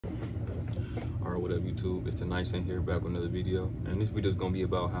Alright, what up YouTube? It's the Nice in here back with another video. And this video is gonna be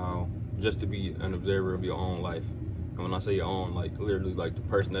about how just to be an observer of your own life. And when I say your own, like literally like the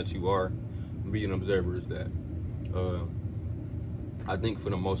person that you are, be an observer is that. I think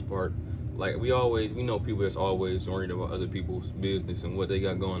for the most part, like we know people that's always worried about other people's business and what they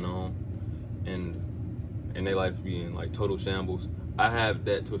got going on and their life being like total shambles. I have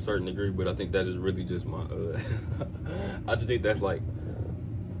that to a certain degree, but I think that is really just my I just think that's like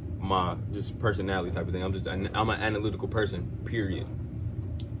my just personality type of thing. I'm an analytical person, period.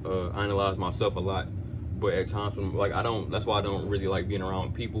 I analyze myself a lot, but at times when that's why I don't really like being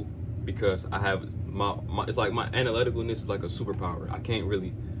around people, because I have it's like my analyticalness is like a superpower.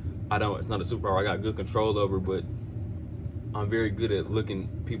 It's not a superpower I got good control over, but I'm very good at looking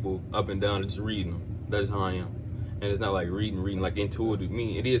people up and down and just reading them. That's how I am. And it's not like reading like intuitive. I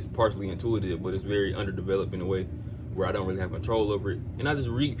mean, it is partially intuitive, but it's very underdeveloped in a way where I don't really have control over it, and I just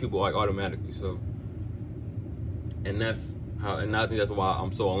read people like automatically. So, and I think that's why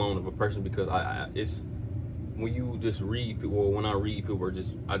I'm so alone of a person, because it's when you just read people, or when I read people,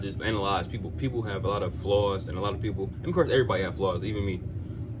 I just analyze people. People have a lot of flaws, and a lot of people, and of course everybody have flaws, even me.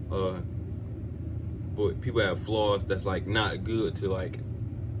 But people have flaws that's like not good to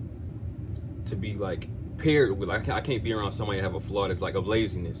be like paired with. I can't be around somebody that have a flaw that's like of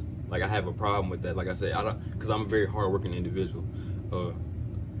laziness. Like I have a problem with that. Like I said, because I'm a very hardworking individual.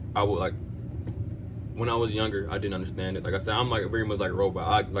 I would like when I was younger, I didn't understand it. Like I said, I'm like very much like a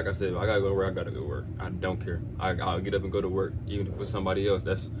robot. Like I said, I gotta go to work. I gotta go to work. I don't care. I'll get up and go to work, even if it's somebody else.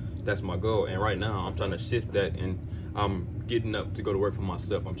 That's my goal. And right now, I'm trying to shift that, and I'm getting up to go to work for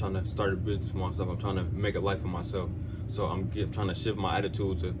myself. I'm trying to start a business for myself. I'm trying to make a life for myself. So I'm trying to shift my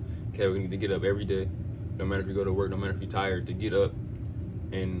attitude to, okay, we need to get up every day, no matter if you go to work, no matter if you're tired, to get up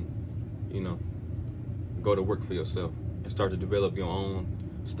and go to work for yourself and start to develop your own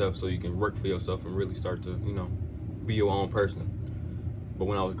stuff, so you can work for yourself and really start to, be your own person. But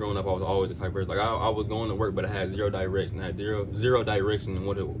when I was growing up, I was always the type of person, like I was going to work, but I had zero direction. I had zero direction in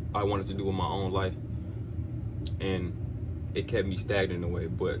what I wanted to do with my own life, and it kept me stagnant in a way.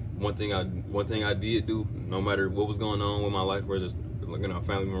 But one thing I did do, no matter what was going on with my life, whether it's, a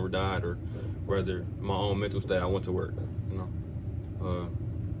family member died or whether my own mental state, I went to work.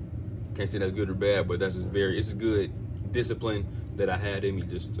 Can't say that's good or bad, but it's a good discipline that I had in me,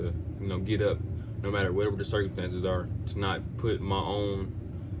 just to get up no matter whatever the circumstances are, to not put my own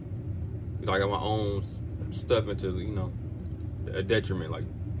stuff into a detriment. Like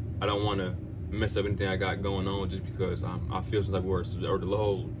I don't want to mess up anything I got going on just because I feel some type of worse, or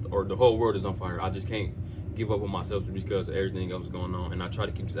the whole world is on fire. I just can't give up on myself just because of everything else going on. And I try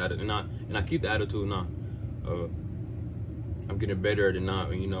to keep this attitude, and I keep the attitude now. I'm getting better at it now,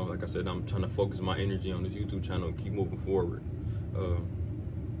 and like I said, I'm trying to focus my energy on this YouTube channel and keep moving forward.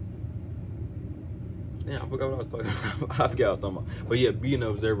 Yeah, I forgot what I was talking about. I forgot what I was talking about. But yeah, being an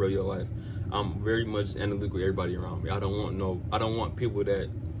observer of your life. I'm very much analytical with everybody around me. I don't want people that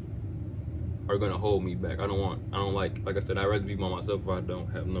are gonna hold me back. I don't like I said, I'd rather be by myself if I don't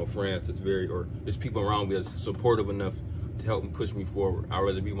have no friends or there's people around me that's supportive enough to help me push me forward. I'd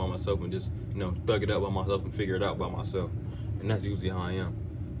rather be by myself and just, thug it up by myself and figure it out by myself. And that's usually how I am.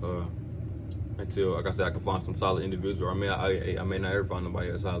 Until, like I said, I can find some solid individual. I may not ever find nobody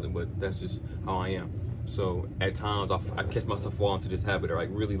that's solid, but that's just how I am. So at times I catch myself falling into this habit of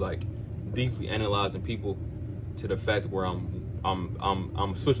really deeply analyzing people, to the fact where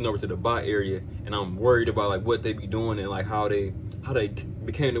I'm switching over to the bot area, and I'm worried about what they be doing and how they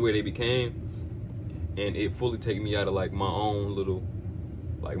became the way they became, and it fully takes me out of my own little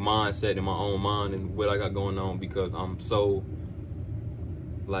mindset in my own mind and what I got going on, because I'm so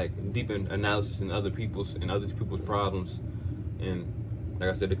deep in analysis and other people's problems, and like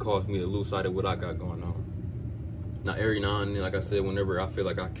I said, it caused me to lose sight of what I got going on. Now every now and then, like I said, whenever I feel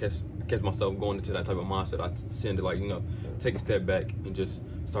like I catch myself going into that type of mindset, I tend to take a step back and just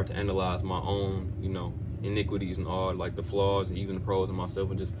start to analyze my own iniquities and all, the flaws and even the pros in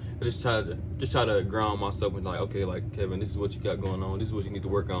myself, and just try to ground myself and okay, Kevin, this is what you got going on, this is what you need to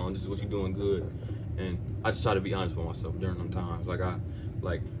work on, this is what you're doing good. And I just try to be honest with myself during them times.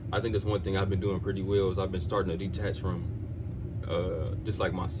 I think that's one thing I've been doing pretty well, is I've been starting to detach from just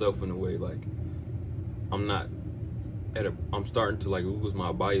myself in a way. I'm starting to lose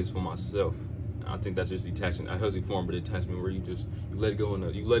my bias for myself. I think that's just detaching, a healthy form of detachment, where you let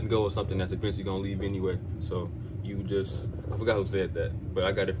go of something that's eventually gonna leave anyway. So I forgot who said that, but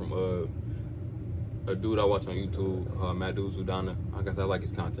I got it from a dude I watch on YouTube, Matt Zudana. I guess I like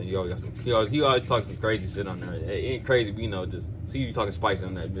his content. He always talks some crazy shit on there. It ain't crazy, but just see you talking spicy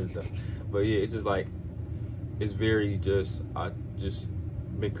on that stuff. But yeah, it's just it's very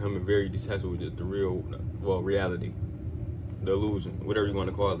becoming very detached with just the real, well, reality, the illusion, whatever you want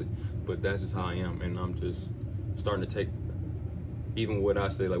to call it. But that's just how I am, and I'm just starting to take even what I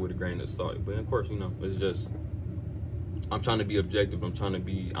say like with a grain of salt. But of course, you know, it's just, I'm trying to be objective. I'm trying to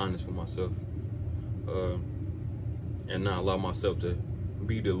be honest with myself, and not allow myself to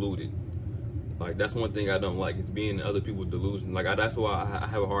be deluded. Like, that's one thing I don't like, is being in other people's delusion. Like, that's why I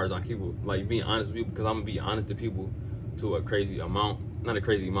have a hard time people like being honest with people, because I'm gonna be honest to people to a crazy amount, not a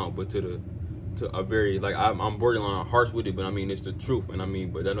crazy amount, but to a very, like, I'm borderline harsh with it, but I mean it's the truth, and I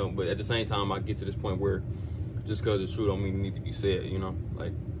mean, but at the same time I get to this point where just because it's true don't mean it need to be said, you know.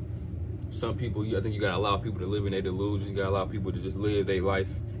 Like, some people, I think you gotta allow people to live in their delusions. You gotta allow people to just live their life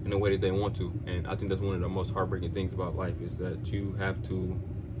in the way that they want to, and I think that's one of the most heartbreaking things about life, is that you have to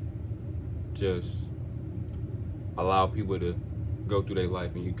just allow people to go through their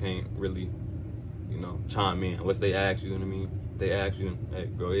life, and you can't really, you know, chime in unless they ask you. You know what I mean? They ask you, hey,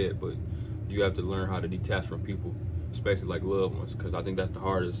 go ahead, but you have to learn how to detach from people, especially like loved ones, because I think that's the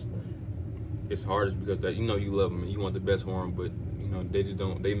hardest. It's hardest because that, you know, you love them and you want the best for them, but you know, they just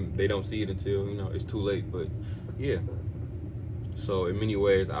don't, they don't see it until, you know, it's too late. But yeah, so in many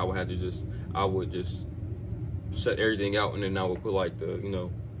ways I would just shut everything out, and then I would put like the, you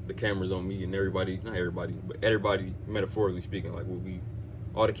know, the cameras on me, and everybody, not everybody, but everybody, metaphorically speaking, like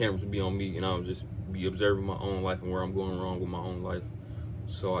all the cameras would be on me, and I would just be observing my own life and where I'm going wrong with my own life,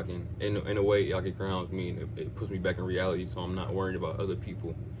 so I can, in a way, like, it grounds me, and it puts me back in reality, so I'm not worried about other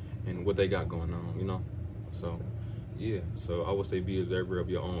people and what they got going on, you know. So yeah, so I would say be observer of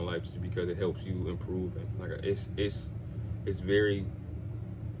your own life, just because it helps you improve, and like, it's very,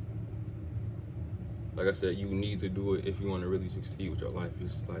 like I said, you need to do it if you want to really succeed with your life.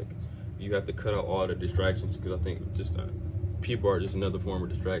 It's like, you have to cut out all the distractions, because I think just people are just another form of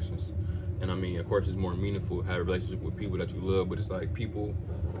distractions. And I mean, of course, it's more meaningful to have a relationship with people that you love, but it's like people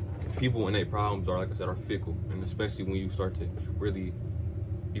and their problems are, like I said, are fickle. And especially when you start to really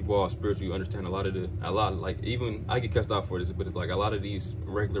evolve spiritually, you understand a lot of like, even I get cussed out for this, but it's like a lot of these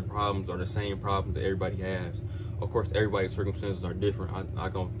regular problems are the same problems that everybody has. Of course, everybody's circumstances are different. I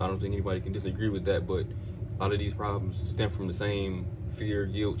don't think anybody can disagree with that, but a lot of these problems stem from the same fear,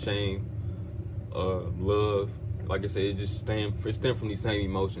 guilt, shame, love. Like I said, it stem from these same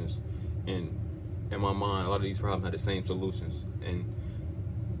emotions. And in my mind, a lot of these problems have the same solutions. And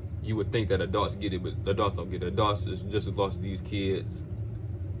you would think that adults get it, but adults don't get it. Adults is just as lost as these kids.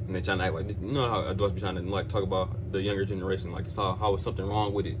 And they're trying to act like, you know how adults be trying to like talk about the younger generation, like it's how is something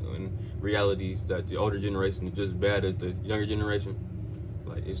wrong with it. And reality is that the older generation is just as bad as the younger generation.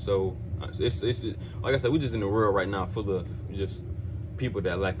 Like, it's like I said, we're just in a world right now full of just people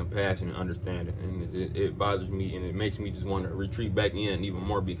that lack compassion and understanding, and it bothers me, and it makes me just want to retreat back in even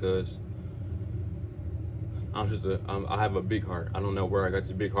more, because I have a big heart. I don't know where I got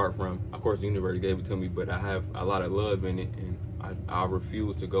this big heart from. Of course, the universe gave it to me, but I have a lot of love in it, and I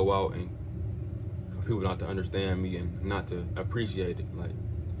refuse to go out and for people not to understand me and not to appreciate it. Like,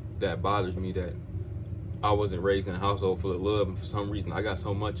 that bothers me, that I wasn't raised in a household full of love, and for some reason I got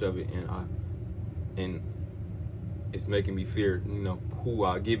so much of it, and it's making me fear, you know, who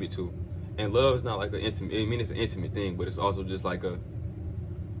I give it to. And love is not like an intimate, I mean, it's an intimate thing, but it's also just like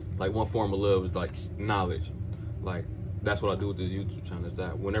one form of love is like knowledge. Like, that's what I do with the YouTube channel, is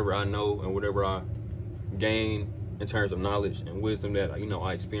that whenever I know and whatever I gain in terms of knowledge and wisdom that, you know,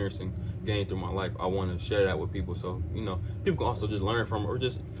 I experience and gain through my life, I want to share that with people, so, you know, people can also just learn from it, or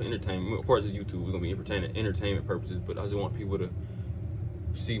just for entertainment. Of course, it's YouTube, we're gonna be entertainment purposes, but I just want people to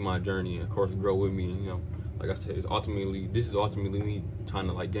see my journey and, of course, grow with me. And, you know, like I said, this is ultimately me trying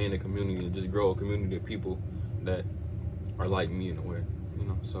to like gain a community and just grow a community of people that are like me in a way, you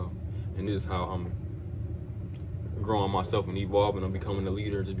know. So, and this is how I'm growing myself and evolving. I'm becoming a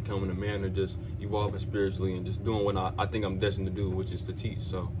leader, just becoming a man, or just evolving spiritually and just doing what I think I'm destined to do, which is to teach.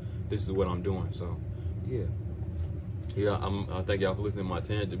 So this is what I'm doing. So yeah, I thank y'all for listening to my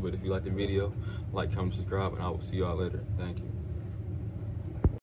tangent. But if you like the video, like, comment, subscribe, and I will see y'all later. Thank you.